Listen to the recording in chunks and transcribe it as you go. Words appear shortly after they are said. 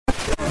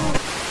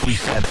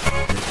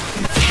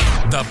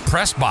The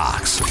Press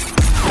Box.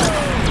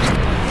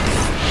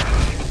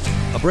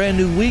 A brand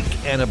new week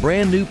and a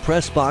brand new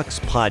Press Box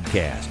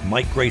podcast.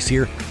 Mike Grace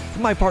here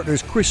from my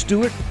partners Chris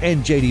Stewart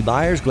and JD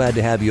Byers. Glad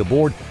to have you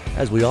aboard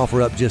as we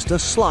offer up just a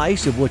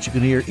slice of what you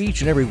can hear each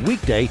and every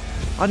weekday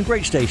on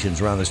great stations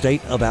around the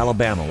state of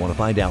Alabama. Want to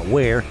find out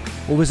where?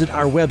 Well, visit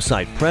our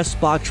website,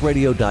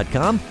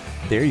 PressBoxRadio.com.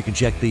 There you can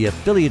check the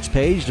affiliates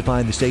page to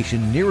find the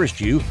station nearest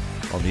you.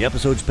 On the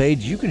episodes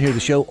page, you can hear the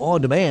show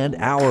on demand,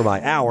 hour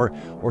by hour,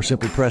 or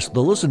simply press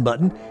the listen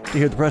button to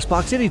hear the Press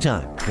Box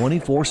anytime,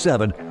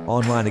 24/7,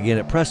 online again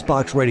at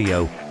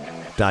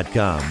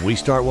PressBoxRadio.com. We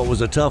start what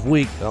was a tough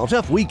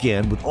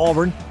weekend with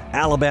Auburn,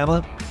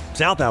 Alabama,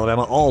 South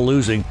Alabama, all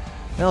losing.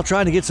 Well,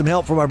 trying to get some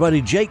help from our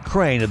buddy Jake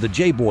Crain of the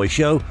JBoy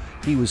Show.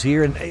 He was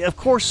here, and of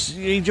course,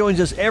 he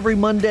joins us every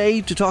Monday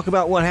to talk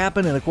about what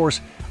happened, and of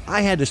course,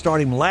 I had to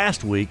start him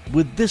last week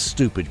with this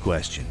stupid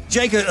question.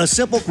 Jake, a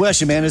simple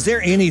question, man. Is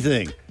there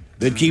anything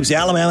that keeps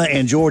Alabama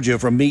and Georgia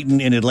from meeting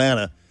in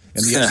Atlanta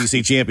in the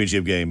SEC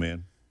championship game,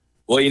 man?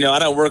 Well, I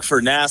don't work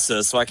for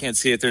NASA, so I can't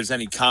see if there's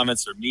any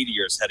comets or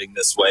meteors heading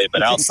this way.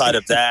 But outside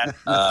of that,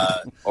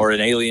 or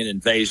an alien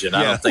invasion,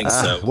 I don't think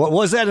so. What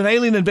was that, an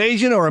alien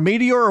invasion or a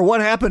meteor, or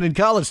what happened in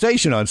College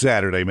Station on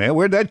Saturday, man?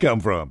 Where'd that come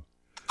from?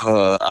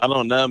 I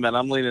don't know, man.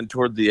 I'm leaning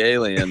toward the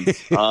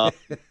aliens.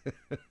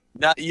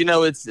 Now,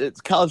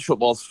 it's college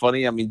football is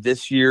funny. I mean,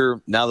 this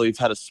year, now that we've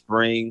had a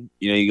spring,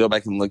 you go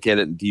back and look at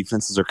it, and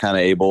defenses are kind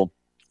of able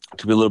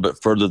to be a little bit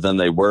further than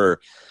they were.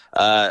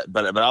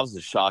 But I was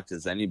as shocked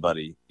as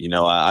anybody.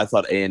 I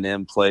thought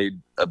A&M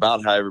played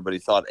about how everybody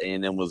thought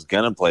A&M was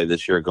going to play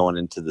this year going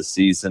into the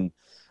season.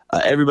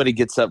 Everybody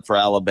gets up for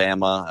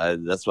Alabama.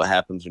 That's what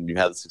happens when you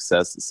have the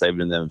success that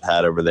Saban and them have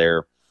had over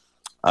there.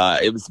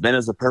 It's been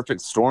as a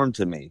perfect storm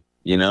to me.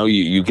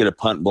 You get a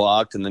punt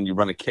blocked, and then you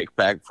run a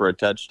kickback for a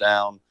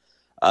touchdown.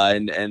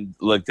 And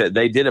look,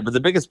 they did it, but the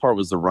biggest part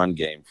was the run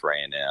game for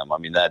A&M. I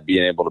mean, that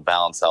being able to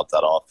balance out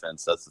that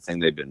offense, that's the thing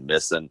they've been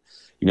missing.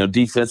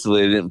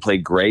 Defensively, they didn't play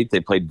great. They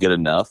played good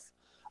enough.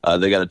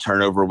 They got a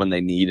turnover when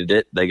they needed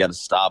it. They got to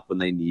stop when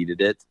they needed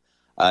it.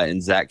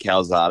 And Zach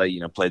Calzada,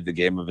 played the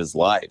game of his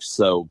life.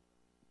 So,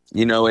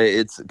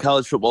 it's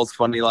college football's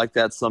funny like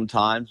that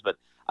sometimes, but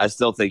I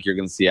still think you're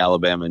going to see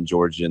Alabama and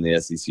Georgia in the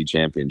SEC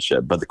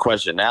championship. But the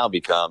question now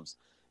becomes,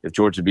 if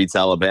Georgia beats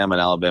Alabama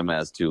and Alabama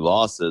has 2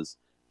 losses,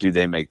 do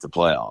they make the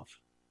playoff?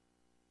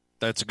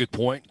 That's a good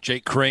point.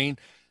 Jake Crain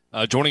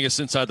joining us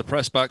inside the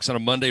press box on a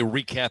Monday,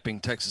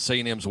 recapping Texas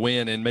A&M's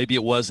win. And maybe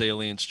it was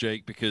aliens,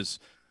 Jake, because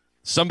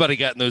somebody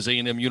got in those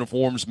A&M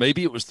uniforms.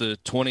 Maybe it was the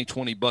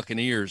 2020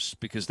 Buccaneers,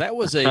 because that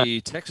was a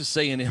Texas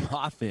A&M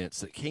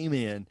offense that came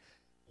in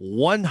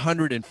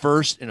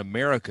 101st in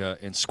America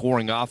in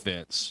scoring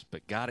offense,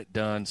 but got it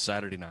done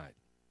Saturday night.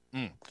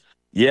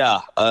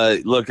 Yeah,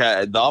 look,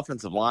 the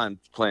offensive line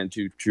playing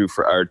two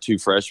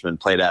freshmen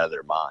played out of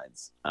their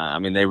minds. I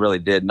mean, they really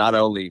did, not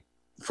only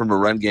from a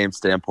run game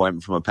standpoint,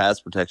 but from a pass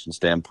protection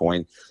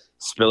standpoint.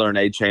 Spiller and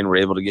A-Chain were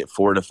able to get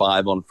 4 to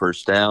 5 on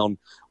first down,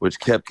 which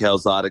kept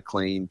Calzada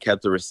clean,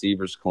 kept the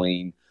receivers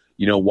clean.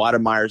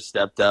 Wademeyer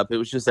stepped up. It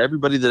was just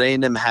everybody that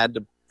A&M had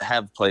to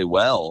have played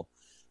well.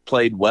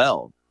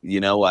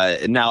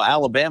 Now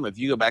Alabama, if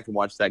you go back and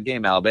watch that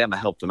game, Alabama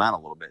helped them out a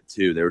little bit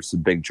too. There were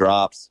some big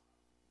drops.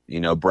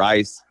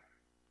 Bryce,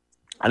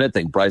 I didn't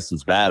think Bryce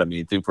was bad. I mean,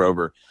 he threw for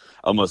over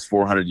almost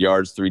 400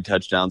 yards, 3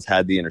 touchdowns,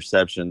 had the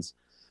interception,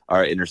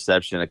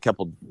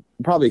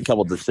 probably a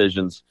couple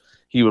decisions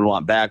he would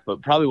want back.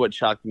 But probably what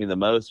shocked me the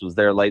most was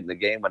there late in the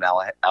game when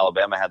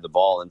Alabama had the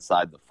ball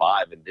inside the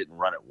 5 and didn't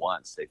run it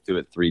once. They threw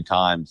it 3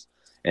 times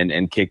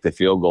and kicked the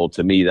field goal.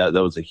 To me, that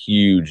was a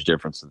huge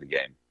difference in the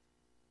game.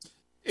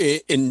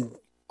 And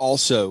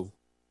also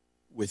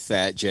with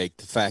that, Jake,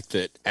 the fact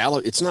that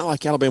it's not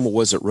like Alabama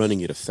wasn't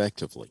running it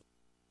effectively.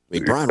 I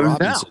mean, Brian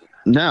Robinson.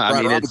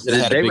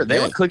 They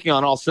were clicking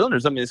on all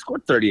cylinders. I mean, they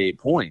scored 38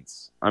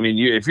 points. I mean,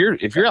 if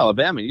you're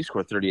Alabama and you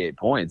score 38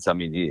 points, I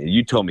mean,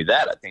 you told me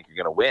that. I think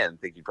you're going to win. I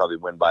think you probably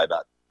win by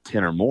about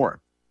 10 or more.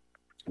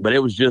 But it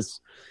was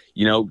just,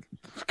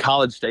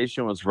 College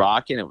Station was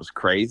rocking. It was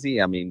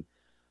crazy. I mean,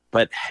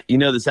 but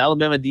this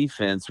Alabama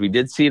defense, we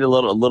did see it a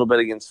little bit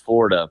against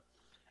Florida.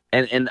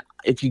 And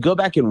if you go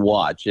back and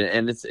watch,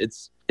 and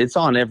it's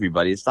on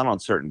everybody, it's not on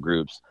certain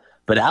groups,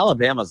 but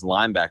Alabama's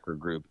linebacker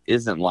group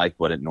isn't like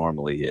what it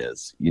normally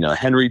is.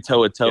 Henry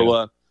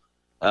To'oTo'o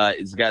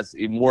is got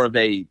more of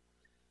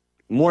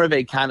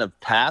a kind of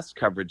pass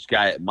coverage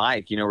guy at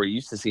Mike. We're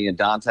used to seeing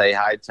Dante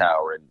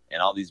Hightower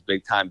and all these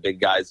big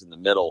guys in the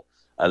middle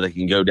that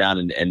can go down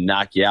and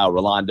knock you out.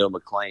 Rolando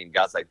McClain,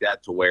 guys like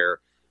that, to where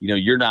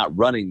you're not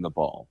running the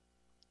ball,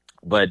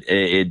 but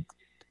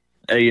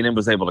A&M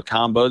was able to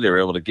combo. They were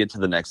able to get to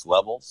the next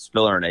level.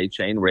 Spiller and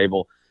A-Chain were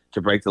able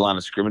to break the line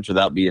of scrimmage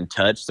without being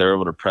touched. They were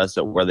able to press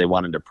it where they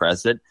wanted to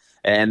press it,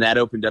 and that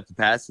opened up the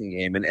passing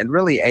game. And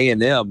really,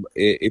 A&M,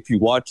 if you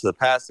watch the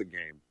passing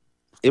game,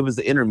 it was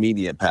the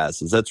intermediate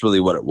passes. That's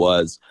really what it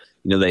was.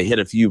 They hit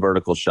a few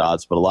vertical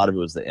shots, but a lot of it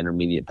was the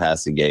intermediate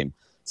passing game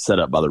set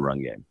up by the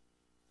run game.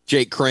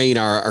 Jake Crain,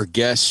 our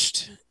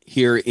guest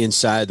here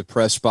inside the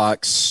press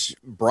box.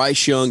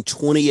 Bryce Young,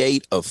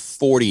 28 of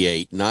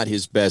 48, not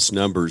his best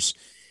numbers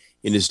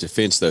in his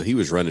defense, though. He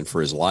was running for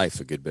his life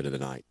a good bit of the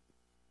night.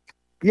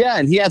 Yeah,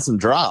 and he had some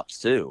drops,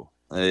 too.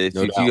 If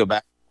you go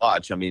back and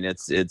watch, I mean,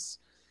 it's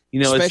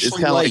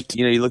kind of like,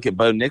 you look at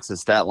Bo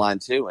Nix's stat line,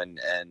 too, and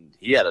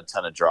he had a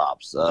ton of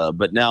drops.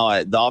 But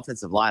now the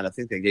offensive line, I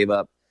think they gave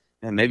up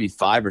maybe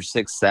 5 or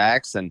 6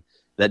 sacks, and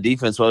that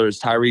defense, whether it's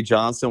Tyree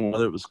Johnson,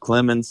 whether it was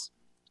Clemens,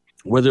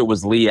 whether it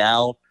was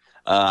Leal,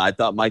 I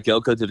thought Mike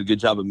Elko did a good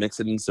job of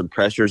mixing in some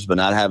pressures but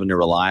not having to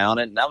rely on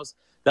it. And that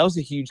was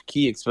a huge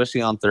key,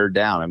 especially on third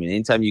down. I mean,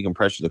 anytime you can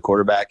pressure the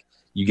quarterback,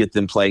 you get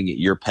them playing at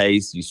your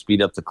pace. You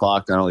speed up the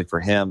clock not only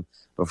for him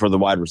but for the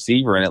wide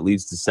receiver, and it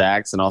leads to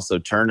sacks and also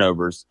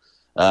turnovers.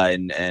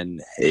 And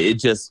it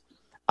just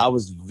 – I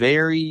was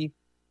very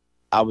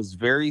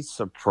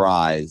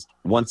surprised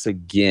once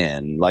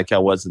again, like I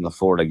was in the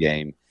Florida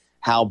game,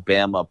 how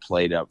Bama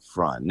played up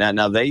front.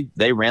 Now they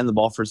ran the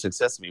ball for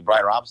success. I mean,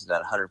 Brian Robinson had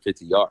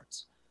 150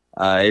 yards.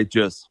 It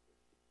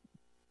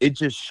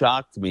just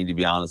shocked me, to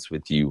be honest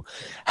with you,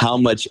 how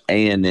much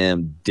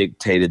A&M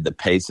dictated the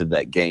pace of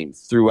that game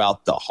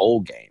throughout the whole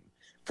game,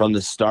 from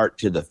the start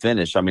to the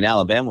finish. I mean,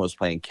 Alabama was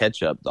playing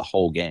catch-up the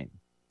whole game.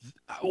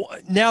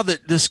 Now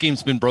that this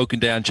game's been broken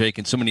down, Jake,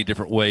 in so many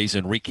different ways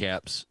and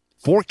recaps,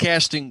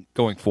 forecasting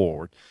going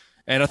forward,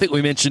 and I think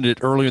we mentioned it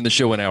earlier in the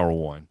show in hour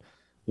one,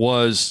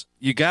 was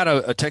you got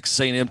a Texas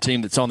A&M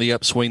team that's on the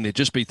upswing. They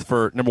just beat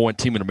the number 1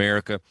 team in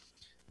America.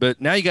 But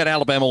now you got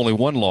Alabama only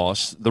 1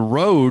 loss. The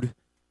road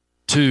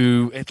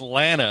to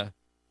Atlanta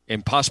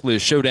and possibly a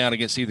showdown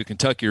against either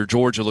Kentucky or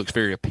Georgia looks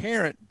very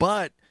apparent,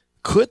 but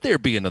could there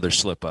be another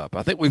slip-up?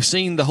 I think we've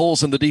seen the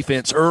holes in the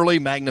defense early,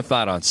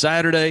 magnified on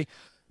Saturday.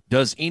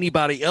 Does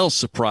anybody else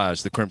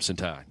surprise the Crimson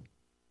Tide?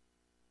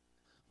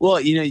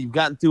 Well, you've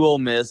gotten through Ole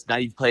Miss. Now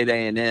you've played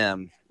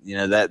A&M.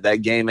 That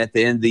game at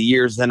the end of the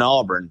year is in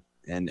Auburn.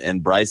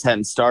 And Bryce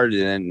hadn't started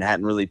in it and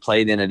hadn't really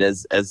played in it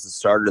as the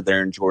starter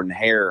there in Jordan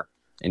Hare.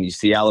 And you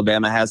see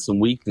Alabama has some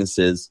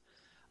weaknesses.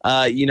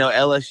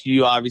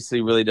 LSU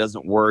obviously really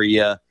doesn't worry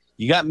you.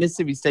 You got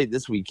Mississippi State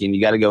this weekend.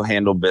 You got to go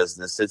handle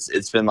business.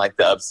 It's been like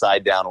the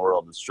upside down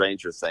world of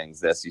Stranger Things,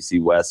 the SEC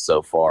West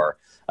so far.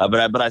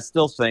 But I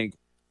still think,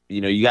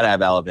 you got to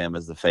have Alabama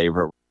as the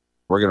favorite.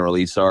 We're going to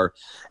release our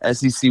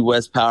SEC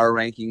West power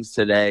rankings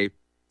today,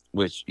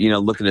 which,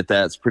 looking at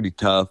that, it's pretty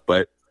tough.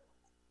 But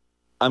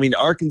I mean,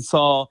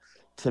 Arkansas,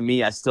 to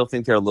me, I still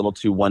think they're a little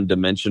too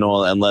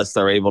one-dimensional unless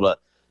they're able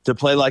to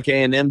play like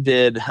A&M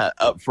did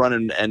up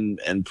front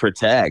and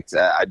protect.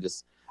 I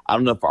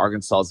don't know if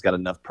Arkansas's got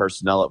enough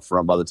personnel up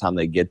front by the time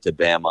they get to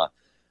Bama.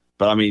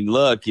 But, I mean,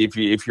 look, if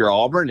you're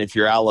Auburn, if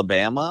you're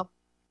Alabama,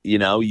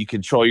 you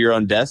control your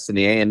own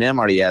destiny. A&M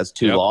already has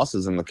 2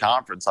 losses in the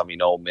conference. I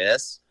mean, Ole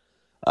Miss.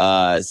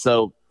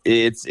 So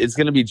it's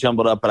going to be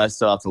jumbled up, but I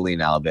still have to lean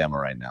Alabama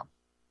right now.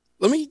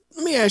 Let me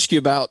ask you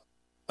about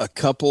a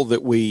couple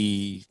that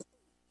we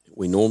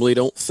normally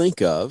don't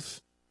think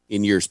of.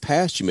 In years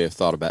past, you may have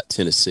thought about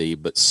Tennessee,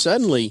 but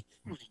suddenly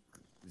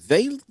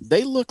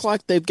they look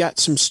like they've got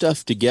some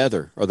stuff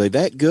together. Are they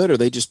that good, or are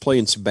they just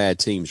playing some bad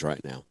teams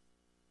right now?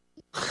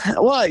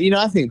 Well,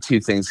 I think 2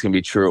 things can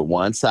be true at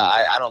once.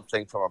 I don't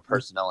think from a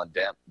personnel and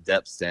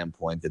depth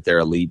standpoint that they're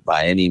elite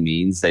by any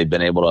means. They've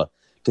been able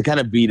to kind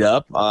of beat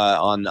up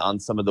on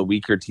some of the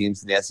weaker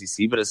teams in the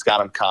SEC, but it's got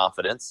them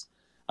confidence,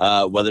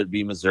 whether it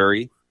be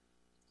Missouri,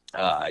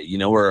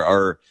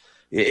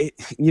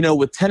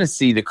 with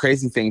Tennessee, the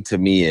crazy thing to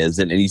me is,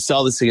 and you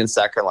saw this against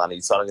South Carolina,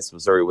 you saw it against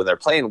Missouri, when they're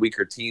playing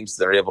weaker teams,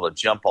 they're able to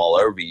jump all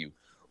over you,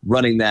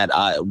 running that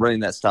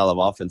style of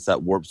offense,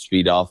 that warp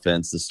speed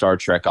offense, the Star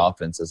Trek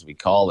offense, as we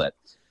call it.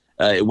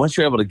 Once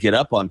you're able to get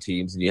up on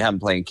teams and you have them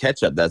playing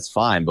catch up, that's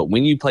fine. But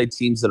when you play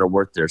teams that are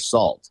worth their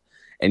salt,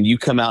 and you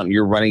come out and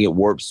you're running at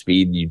warp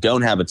speed, and you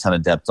don't have a ton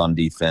of depth on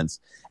defense,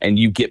 and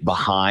you get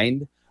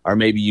behind, or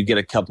maybe you get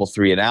a couple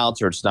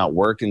 3-and-outs, or it's not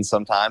working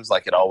sometimes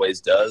like it always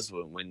does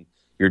when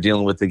you're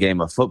dealing with the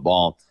game of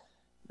football,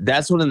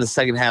 that's when in the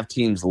second half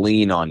teams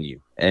lean on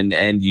you.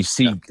 And you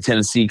see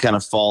Tennessee kind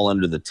of fall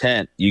under the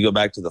tent. You go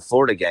back to the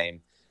Florida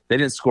game, they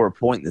didn't score a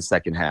point in the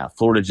second half.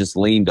 Florida just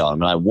leaned on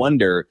them. And I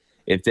wonder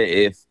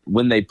if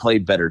when they play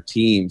better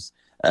teams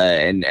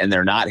and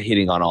they're not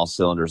hitting on all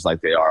cylinders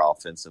like they are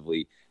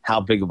offensively, how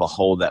big of a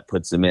hole that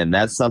puts them in.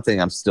 That's something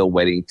I'm still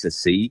waiting to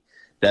see.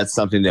 That's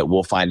something that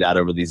we'll find out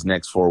over these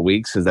next 4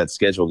 weeks because that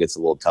schedule gets a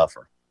little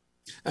tougher.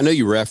 I know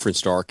you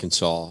referenced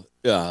Arkansas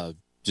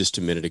just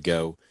a minute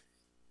ago.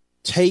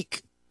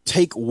 Take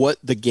what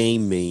the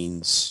game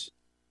means,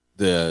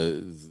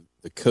 the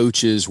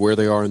coaches, where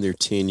they are in their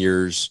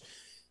tenures,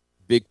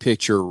 big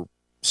picture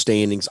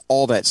standings,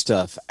 all that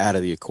stuff out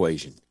of the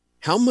equation.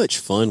 How much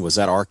fun was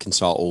that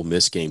Arkansas Ole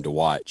Miss game to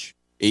watch?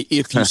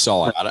 If you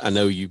saw it, I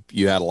know you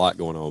had a lot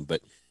going on,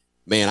 but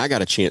man, I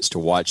got a chance to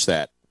watch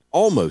that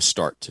almost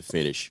start to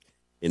finish,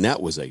 and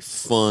that was a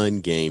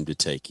fun game to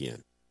take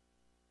in.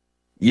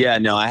 Yeah,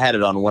 no, I had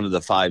it on one of the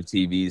 5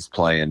 TVs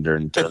playing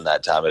during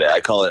that time of day.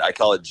 I call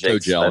it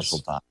Jake's special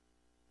time.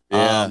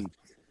 Yeah.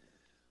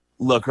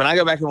 Look, when I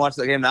go back and watch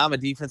that game, now I'm a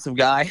defensive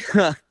guy.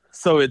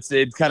 So it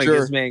kind of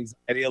gives me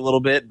anxiety a little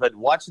bit. But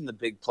watching the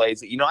big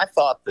plays, I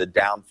thought the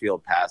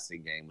downfield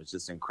passing game was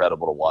just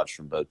incredible to watch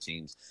from both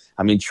teams.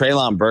 I mean,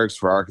 Treylon Burks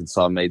for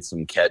Arkansas made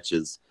some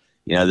catches,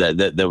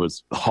 that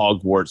was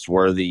Hogwarts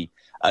worthy.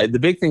 The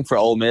big thing for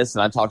Ole Miss,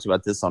 and I talked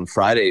about this on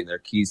Friday in their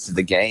keys to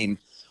the game,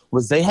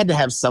 was they had to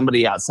have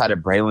somebody outside of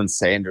Braylon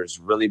Sanders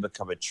really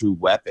become a true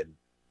weapon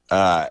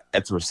at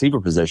the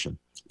receiver position.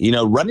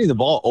 Running the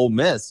ball, Ole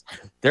Miss,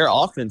 their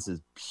offense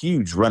is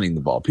huge running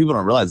the ball. People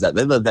don't realize that.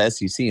 They led the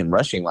SEC in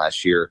rushing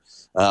last year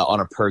on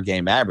a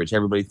per-game average.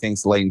 Everybody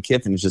thinks Lane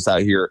Kiffin is just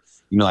out here,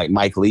 like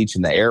Mike Leach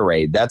in the air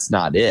raid. That's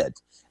not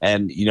it.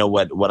 And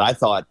what I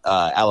thought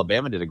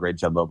Alabama did a great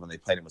job of when they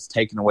played him was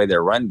taking away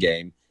their run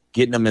game,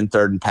 getting them in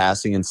third and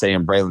passing and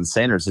saying Braylon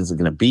Sanders isn't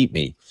going to beat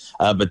me.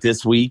 But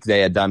this week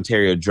they had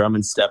Dontario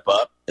Drummond step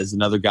up as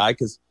another guy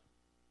because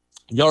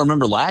y'all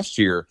remember last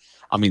year,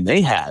 I mean,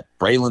 they had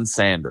Braylon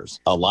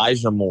Sanders,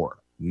 Elijah Moore,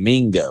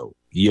 Mingo,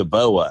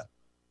 Yaboa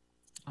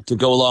to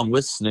go along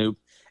with Snoop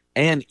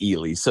and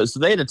Ely. So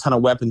they had a ton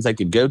of weapons they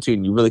could go to,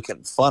 and you really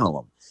couldn't funnel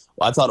them.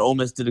 Well, I thought Ole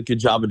Miss did a good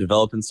job of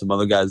developing some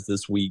other guys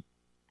this week.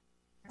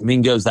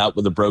 Mingo's out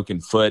with a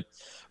broken foot.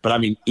 But, I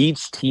mean,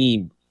 each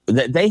team,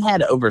 they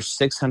had over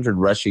 600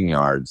 rushing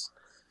yards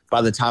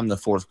by the time the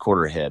fourth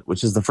quarter hit,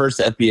 which is the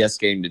first FBS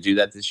game to do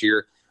that this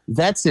year.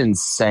 That's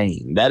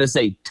insane. That is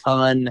a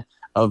ton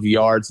of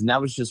yards, and that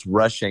was just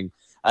rushing.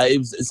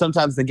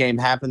 Sometimes the game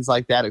happens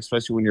like that,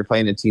 especially when you're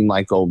playing a team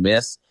like Ole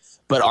Miss.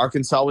 But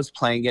Arkansas was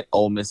playing at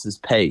Ole Miss's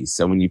pace.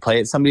 So when you play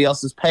at somebody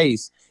else's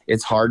pace,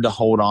 it's hard to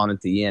hold on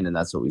at the end, and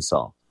that's what we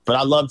saw. But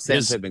I love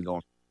Sam Pittman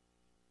going.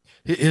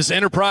 His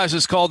enterprise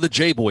is called the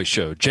JBoy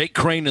Show. Jake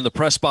Crain in the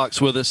press box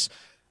with us.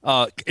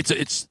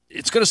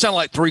 It's going to sound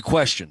like three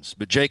questions,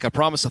 but Jake, I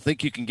promise I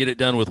think you can get it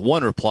done with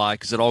one reply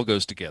because it all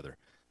goes together.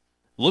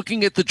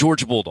 Looking at the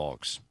Georgia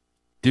Bulldogs,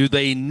 do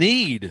they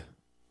need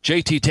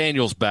JT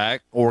Daniels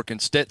back, or can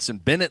Stetson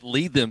Bennett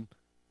lead them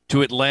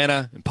to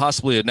Atlanta and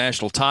possibly a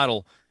national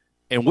title?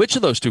 And which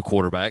of those two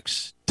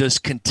quarterbacks does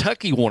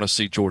Kentucky want to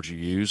see Georgia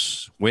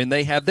use when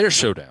they have their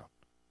showdown?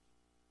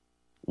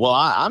 Well,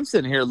 I'm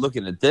sitting here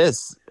looking at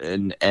this,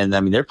 and I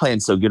mean, they're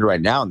playing so good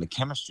right now, and the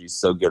chemistry is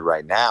so good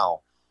right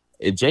now.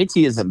 If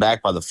JT isn't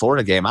back by the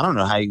Florida game, I don't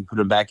know how you can put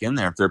him back in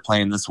there if they're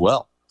playing this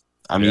well.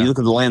 I mean, You look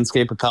at the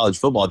landscape of college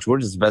football,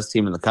 Georgia's the best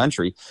team in the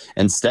country,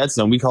 and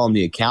Stetson, we call him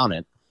the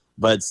accountant,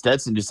 but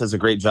Stetson just does a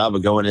great job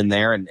of going in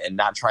there and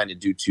not trying to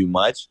do too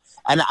much.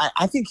 And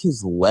I think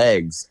his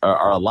legs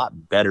are a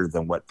lot better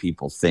than what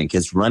people think.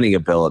 His running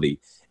ability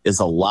is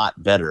a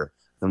lot better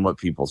than what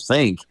people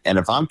think. And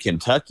if I'm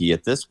Kentucky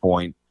at this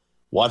point,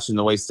 watching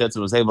the way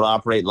Stetson was able to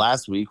operate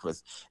last week,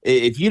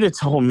 if you'd have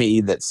told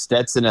me that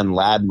Stetson and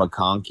Ladd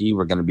McConkey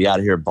were going to be out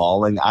here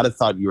balling, I'd have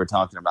thought you were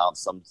talking about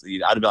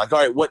something. I'd be like, all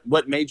right,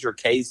 what major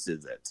case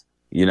is it?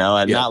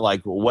 Not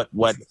like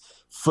what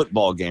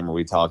football game are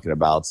we talking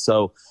about?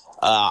 So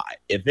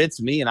if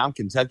it's me and I'm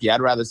Kentucky,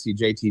 I'd rather see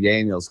JT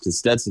Daniels because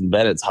Stetson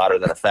Bennett's hotter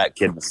than a fat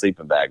kid in a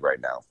sleeping bag right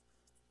now.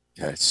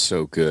 That's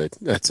so good.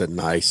 That's a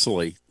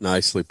nicely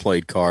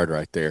played card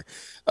right there.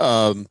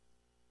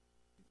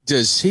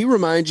 Does he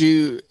remind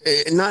you,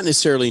 not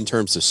necessarily in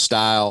terms of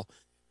style,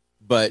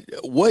 but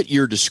what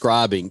you're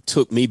describing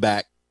took me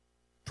back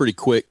pretty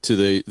quick to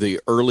the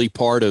early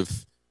part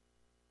of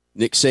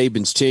Nick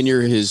Saban's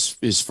tenure,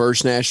 his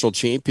first national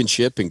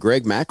championship, and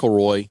Greg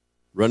McElroy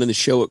running the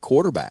show at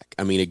quarterback.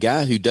 I mean, a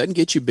guy who doesn't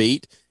get you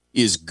beat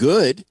is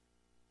good,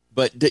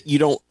 but that you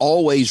don't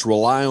always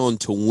rely on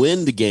to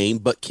win the game,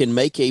 but can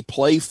make a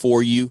play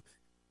for you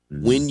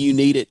when you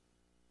need it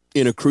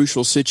in a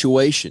crucial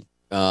situation.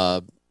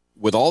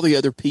 With all the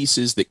other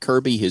pieces that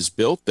Kirby has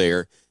built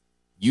there,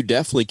 you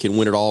definitely can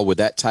win it all with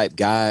that type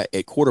guy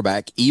at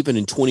quarterback, even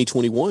in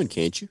 2021,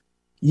 can't you?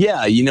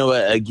 Yeah,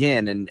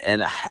 again,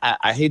 and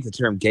I hate the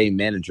term game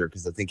manager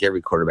because I think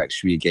every quarterback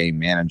should be a game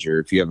manager.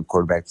 If you have a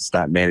quarterback that's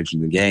not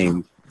managing the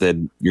game,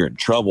 then you're in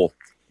trouble.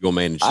 You'll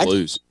manage to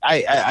lose.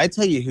 I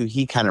tell you who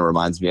he kind of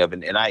reminds me of,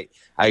 and I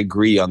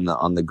agree on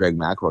the Greg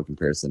McElroy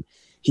comparison.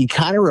 He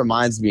kind of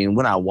reminds me, and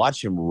when I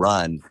watch him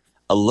run,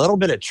 a little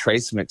bit of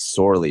Trace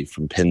McSorley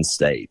from Penn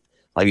State.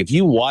 Like, if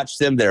you watch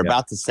them, they're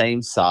about the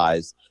same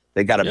size.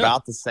 They got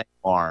about the same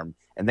arm,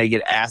 and they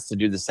get asked to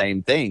do the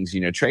same things.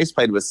 Trace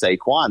played with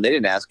Saquon. They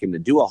didn't ask him to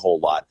do a whole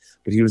lot,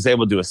 but he was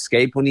able to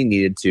escape when he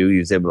needed to. He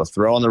was able to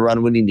throw on the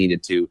run when he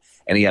needed to,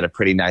 and he had a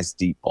pretty nice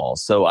deep ball.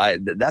 So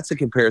that's a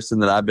comparison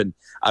that I've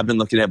been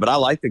looking at. But I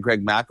like the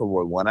Greg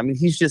McElroy one. I mean,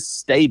 he's just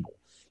stable.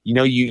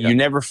 You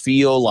never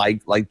feel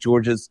like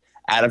Georgia's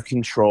out of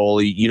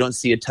control. You don't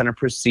see a ton of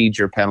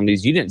procedure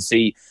penalties. You didn't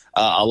see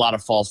a lot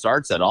of false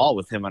starts at all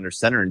with him under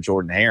center and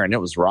Jordan Hare, and it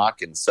was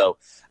rocking. So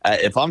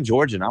if I'm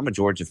Georgia and I'm a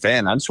Georgia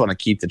fan, I just want to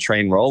keep the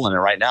train rolling.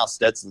 And right now,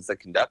 Stetson's the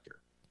conductor.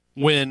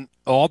 When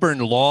Auburn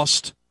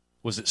lost,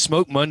 was it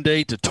Smoke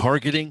Monday to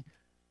targeting,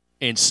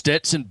 and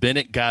Stetson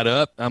Bennett got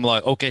up? I'm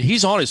like, okay,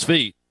 he's on his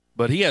feet,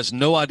 but he has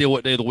no idea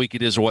what day of the week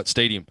it is or what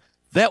stadium.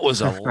 That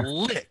was a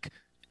lick,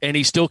 and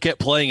he still kept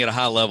playing at a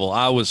high level.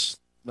 I was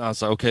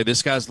like, okay,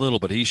 this guy's little,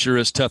 but he sure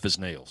is tough as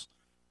nails.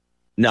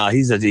 No,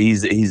 he's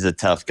a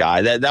tough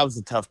guy. That was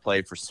a tough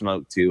play for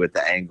Smoke too, at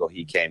the angle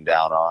he came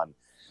down on.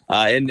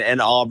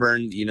 And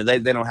Auburn, they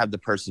don't have the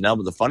personnel.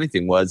 But the funny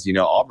thing was,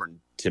 Auburn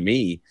to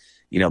me,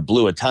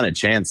 blew a ton of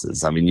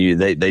chances. I mean,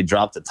 they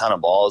dropped a ton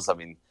of balls. I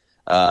mean,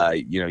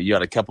 you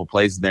had a couple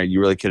plays in there. You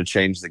really could have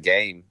changed the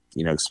game,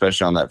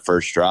 especially on that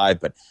first drive.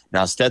 But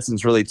now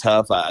Stetson's really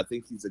tough. I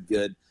think he's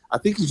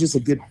just a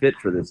good fit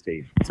for this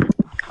team.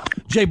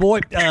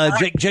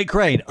 JBoy, Jake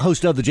Crain,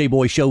 host of the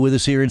JBoy Show, with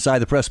us here inside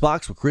the press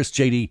box with Chris,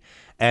 JD,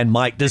 and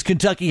Mike. Does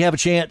Kentucky have a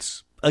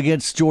chance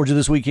against Georgia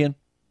this weekend?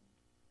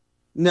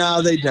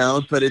 No, they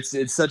don't. But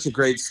it's such a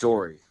great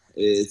story.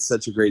 It's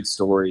such a great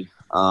story.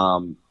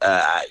 I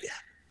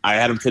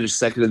had them finish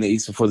second in the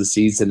East before the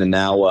season, and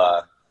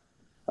now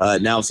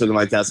something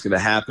like that's going to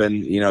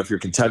happen. If you're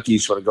Kentucky, you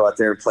just want to go out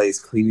there and play as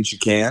clean as you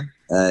can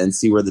and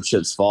see where the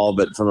chips fall.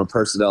 But from a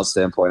personnel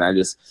standpoint,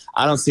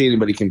 I don't see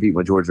anybody compete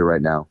with Georgia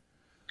right now.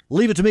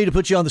 Leave it to me to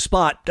put you on the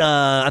spot.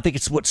 I think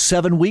it's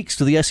 7 weeks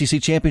to the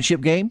SEC championship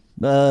game.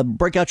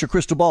 Break out your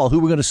crystal ball. Who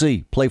we're going to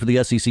see play for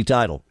the SEC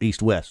title,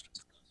 East-West?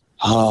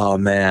 Oh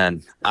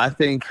man, I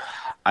think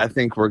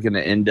we're going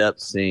to end up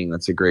seeing.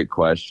 That's a great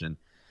question.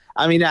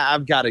 I mean,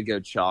 I've got to go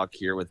chalk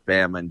here with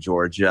Bama and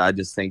Georgia. I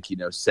just think,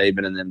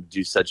 Saban and them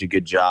do such a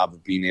good job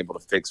of being able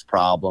to fix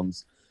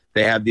problems.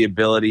 They have the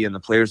ability and the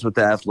players with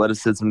the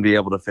athleticism to be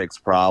able to fix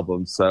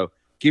problems. So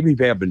give me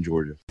Bama and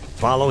Georgia.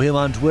 Follow him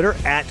on Twitter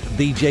at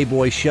The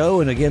JBoy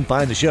Show. And again,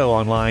 find the show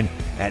online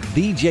at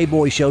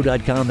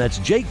thejboyshow.com. That's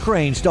Jake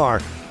Crain,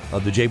 star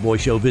of The JBoy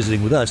Show,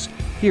 visiting with us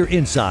here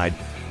inside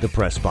the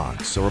press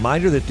box. A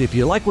reminder that if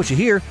you like what you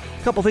hear,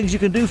 a couple things you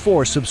can do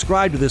for us.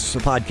 Subscribe to this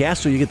podcast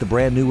so you get the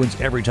brand new ones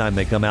every time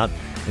they come out.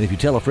 And if you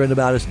tell a friend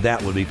about us,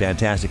 that would be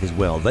fantastic as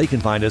well. They can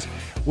find us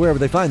wherever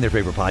they find their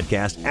favorite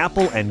podcast,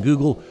 Apple and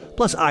Google,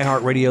 plus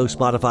iHeartRadio,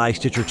 Spotify,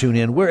 Stitcher,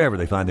 TuneIn, wherever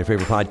they find their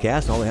favorite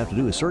podcast. All they have to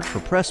do is search for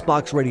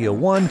Pressbox Radio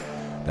 1.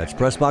 That's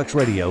Pressbox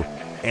Radio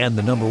and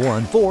the number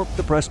 1 for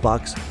the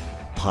Pressbox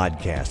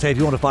Podcast. Hey, if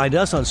you want to find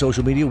us on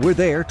social media, we're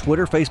there.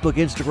 Twitter, Facebook,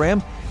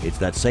 Instagram. It's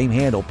that same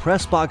handle,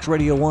 Pressbox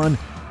Radio 1.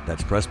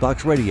 That's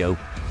Pressbox Radio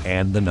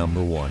and the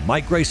number 1.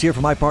 Mike Grace here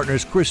for my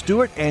partners Chris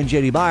Stewart and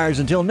JD Byers.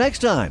 Until next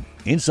time,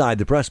 inside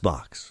the Press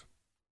Box.